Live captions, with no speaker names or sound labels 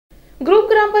Group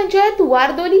ग्रामपंचायत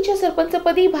वारदोलीच्या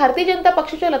सरपंचपदी भारतीय जनता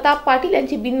पक्षाच्या लता पाटील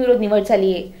यांची बिनविरोध निवड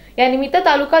झाली आहे। या निमित्त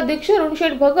तालुका अध्यक्ष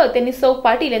ऋणशेठ भगत यांनी सौ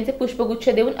पाटील यांचे पुष्पगुच्छ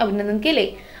देऊन अभिनंदन केले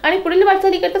आणि पुढील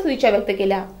वाटचालीकरता शुभेच्छा व्यक्त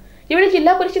केल्या। यावेळी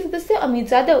जिल्हा परिषद सदस्य अमित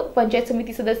जाधव, पंचायत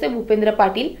समिती सदस्य भूपेंद्र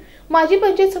पाटील, माजी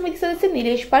पंचायत समिती सदस्य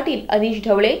निलेश पाटील, अनिश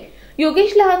ढवळे,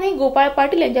 योगेश लहाने, गोपाळ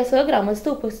पाटील यांच्यासह ग्रामस्थ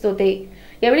उपस्थित होते।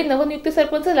 यावेळी नवनियुक्त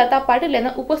सरपंच लता पाटील यांना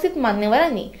उपस्थित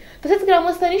मान्यवरांनी तसेच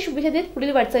ग्रामस्थांनी शुभेच्छा देत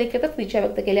पुढील वाटचालीकरता शुभेच्छा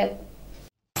व्यक्त केल्या।